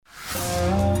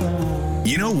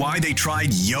You know why they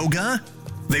tried yoga?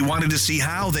 They wanted to see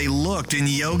how they looked in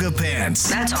yoga pants.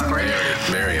 That's awkward.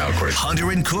 Very awkward.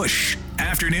 Hunter and Kush,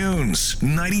 afternoons,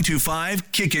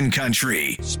 92.5 Kickin'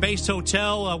 Country. Space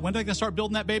Hotel, when are they going to start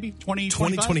building that baby?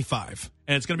 2025.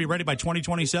 And it's going to be ready by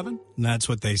 2027? That's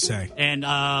what they say. And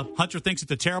Hunter thinks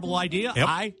it's a terrible idea. Yep.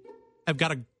 I have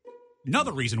got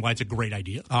another reason why it's a great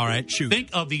idea. All right, shoot. Think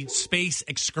of the space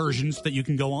excursions that you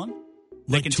can go on.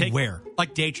 Like to where?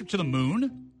 Like day trip to the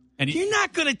moon. And You're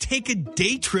not going to take a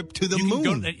day trip to the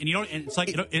moon. And it's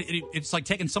like it's like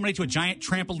taking somebody to a giant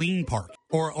trampoline park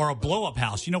or a blow up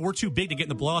house. You know, we're too big to get in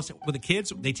the blow house with the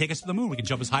kids. They take us to the moon. We can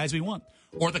jump as high as we want.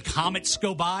 Or the comets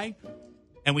go by,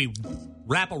 and we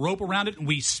wrap a rope around it and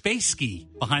we space ski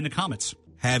behind the comets.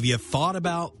 Have you thought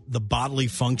about the bodily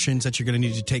functions that you're going to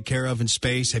need to take care of in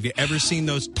space? Have you ever seen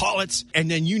those toilets?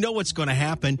 And then you know what's going to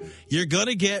happen. You're going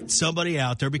to get somebody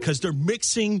out there because they're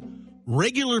mixing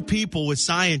regular people with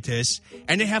scientists,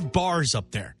 and they have bars up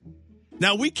there.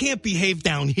 Now, we can't behave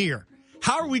down here.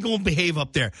 How are we going to behave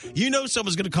up there? You know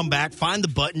someone's going to come back, find the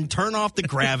button, turn off the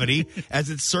gravity as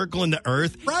it's circling the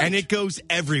Earth, right. And it goes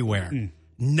everywhere.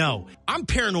 No. I'm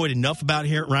paranoid enough around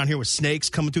here with snakes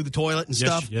coming through the toilet and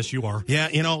stuff. Yes, you are. Yeah,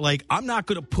 I'm not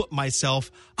going to put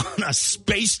myself on a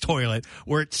space toilet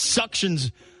where it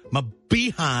suctions my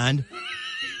behind.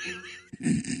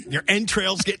 Your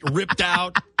entrails get ripped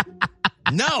out.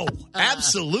 No,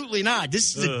 absolutely not.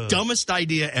 This is the dumbest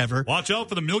idea ever. Watch out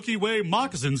for the Milky Way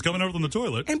moccasins coming over from the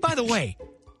toilet. And by the way,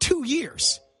 2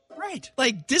 years. Right.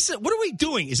 Like, what are we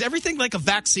doing? Is everything like a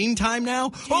vaccine time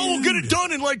now? Oh, we'll get it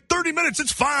done in like 30 minutes.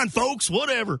 It's fine, folks.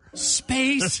 Whatever.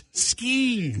 Space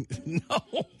skiing.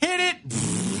 No. Hit it.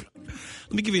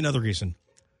 Let me give you another reason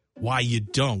why you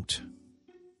don't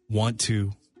want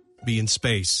to be in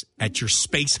space at your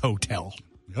space hotel.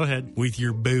 Go ahead. With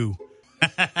your boo.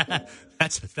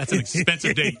 That's an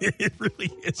expensive date. It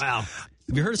really is. Wow. Have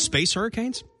you heard of space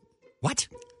hurricanes? What?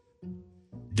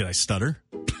 Did I stutter?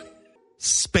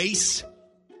 Space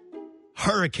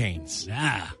hurricanes.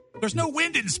 Yeah. There's no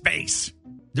wind in space.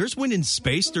 There's wind in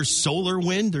space. There's solar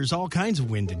wind. There's all kinds of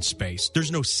wind in space.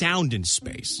 There's no sound in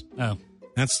space. Oh.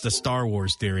 That's the Star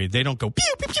Wars theory. They don't go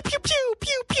pew, pew, pew, pew,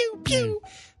 pew, pew, pew, pew,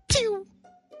 pew,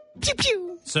 pew,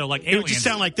 pew. So like aliens. It would just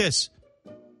sound like this.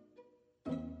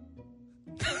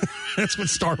 That's what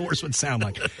Star Wars would sound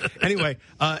like. Anyway,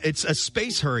 it's a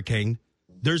space hurricane.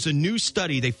 There's a new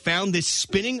study. They found this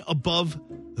spinning above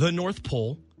the North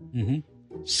Pole,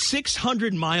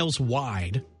 600 miles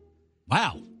wide.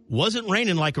 Wow. Wasn't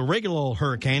raining like a regular old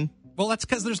hurricane. Well, that's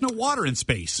because there's no water in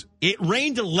space. It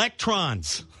rained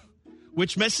electrons,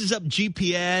 which messes up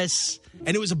GPS,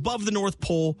 and it was above the North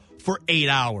Pole for 8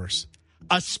 hours.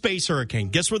 A space hurricane.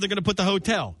 Guess where they're going to put the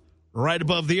hotel? Right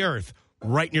above the Earth,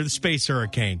 right near the space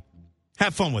hurricane.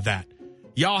 Have fun with that.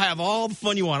 Y'all have all the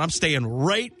fun you want. I'm staying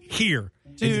right here.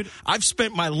 Dude. I've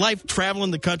spent my life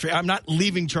traveling the country. I'm not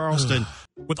leaving Charleston.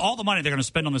 With all the money they're going to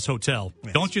spend on this hotel,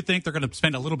 Don't you think they're going to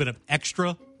spend a little bit of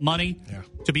extra money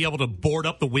to be able to board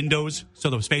up the windows so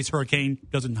the space hurricane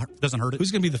doesn't hurt it?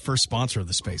 Who's going to be the first sponsor of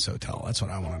the space hotel? That's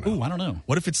what I want to know. Ooh, I don't know.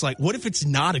 What if it's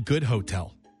not a good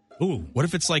hotel? Ooh. What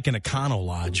if it's like an Econo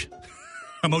Lodge?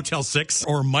 A Motel 6?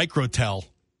 Or a Microtel?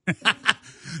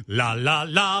 La, la,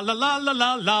 la, la, la, la,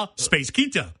 la, la. Space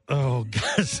Quinta. Oh,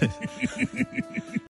 gosh.